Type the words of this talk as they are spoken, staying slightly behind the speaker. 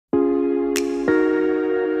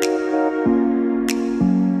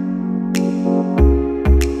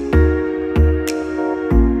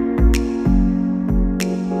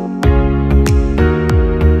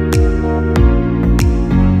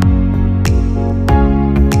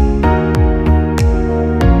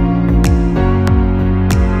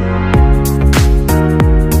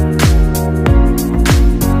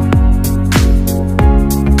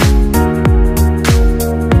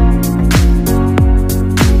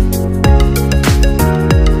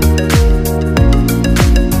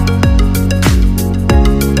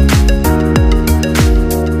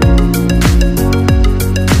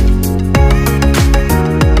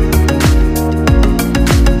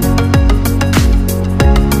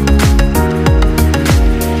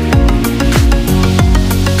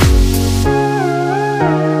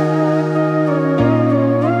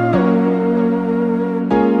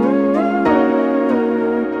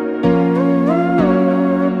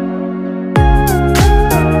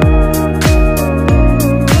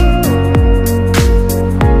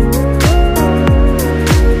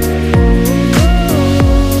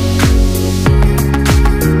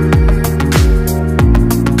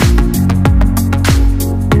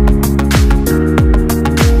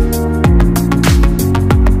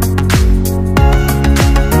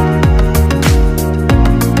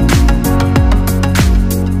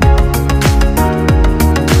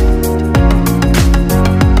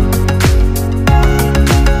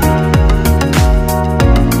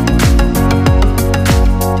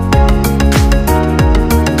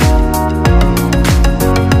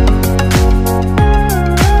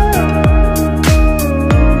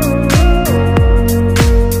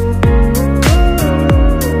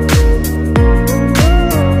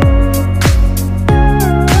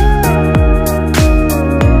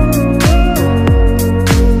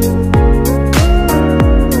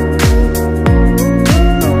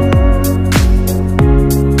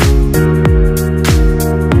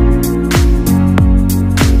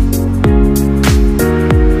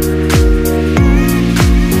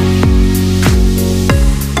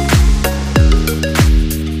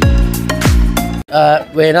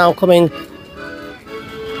we're now coming.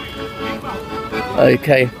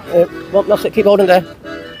 Okay, well, that's it. Keep holding there.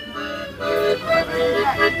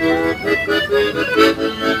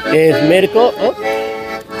 Here's Mirko. Oh.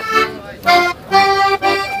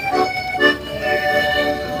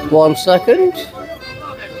 1 second.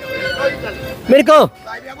 Mirko,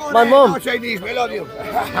 my mum.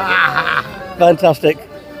 Fantastic.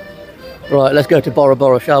 Right, let's go to Bora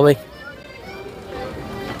Bora, shall we?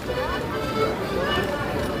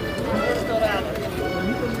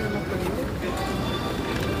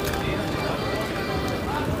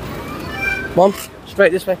 Mum,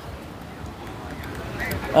 straight this way.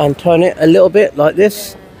 And turn it a little bit like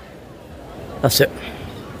this. That's it.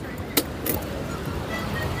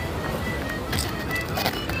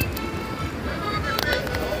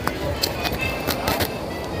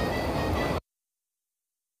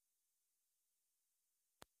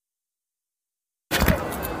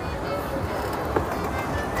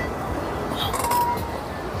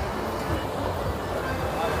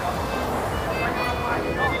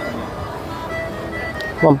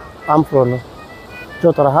 Mom, I'm from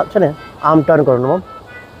Jo tora hat chane. I'm turn karo mom.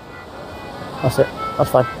 That's it.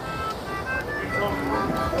 That's fine.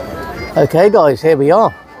 Okay, guys, here we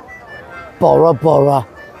are. Bora Bora,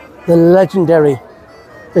 the legendary,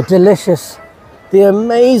 the delicious, the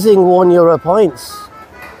amazing €1 pints.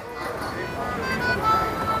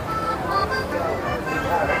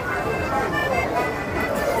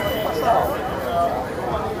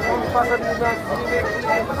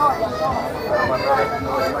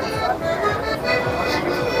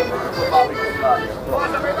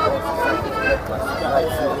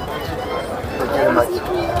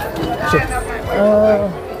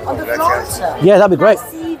 On the floor, sir. Yeah, that'd be great.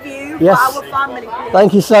 Sea view Yes. for our family, please.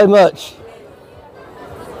 Thank you so much.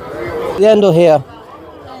 The end or here.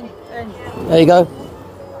 There you go.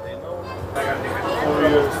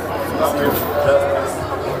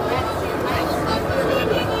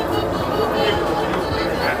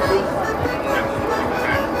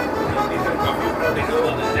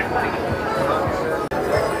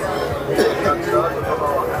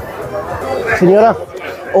 Signora,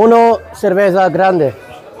 uno cerveza grande.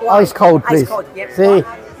 Ice cold, please. Ice cold, yep. See,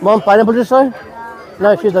 Mom, pineapple this one?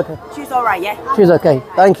 No, she's okay. She's all right, yeah? She's okay.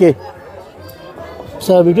 Thank you.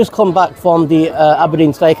 So we've just come back from the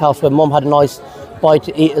Aberdeen Steakhouse where Mum had a nice bite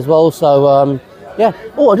to eat as well. So, yeah.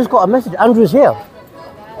 Oh, I just got a message. Andrew's here.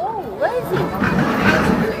 Oh, where is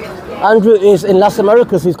he? Andrew is in Las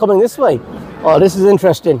Americas. He's coming this way. Oh, this is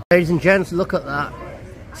interesting. Ladies and gents, look at that.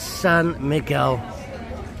 San Miguel.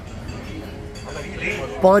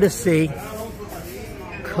 By the sea.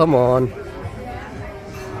 Come on.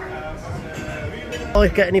 Oh,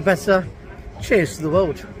 it get any better? Cheers to the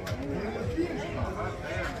world.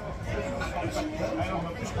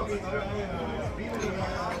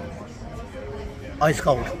 Ice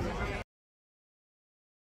cold.